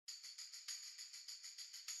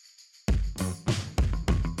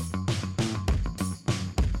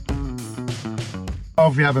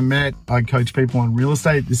If you haven't met, I coach people on real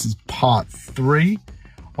estate. This is part 3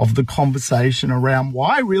 of the conversation around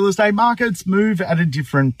why real estate markets move at a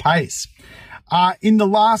different pace. In the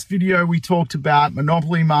last video, we talked about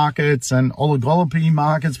monopoly markets and oligopoly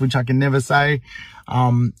markets, which I can never say,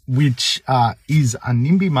 which is a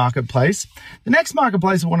NIMBY marketplace. The next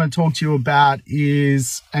marketplace I want to talk to you about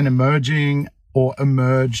is an emerging or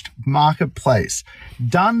emerged marketplace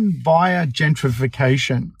done via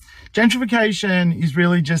gentrification. Gentrification is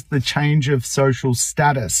really just the change of social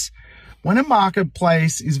status. When a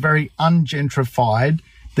marketplace is very ungentrified,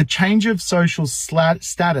 the change of social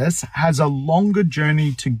status has a longer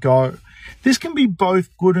journey to go. This can be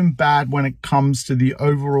both good and bad when it comes to the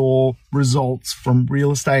overall results from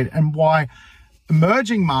real estate, and why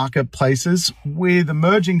emerging marketplaces with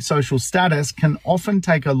emerging social status can often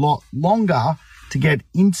take a lot longer to get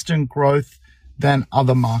instant growth than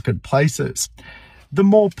other marketplaces. The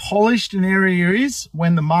more polished an area is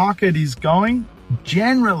when the market is going,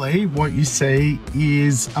 generally what you see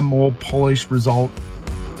is a more polished result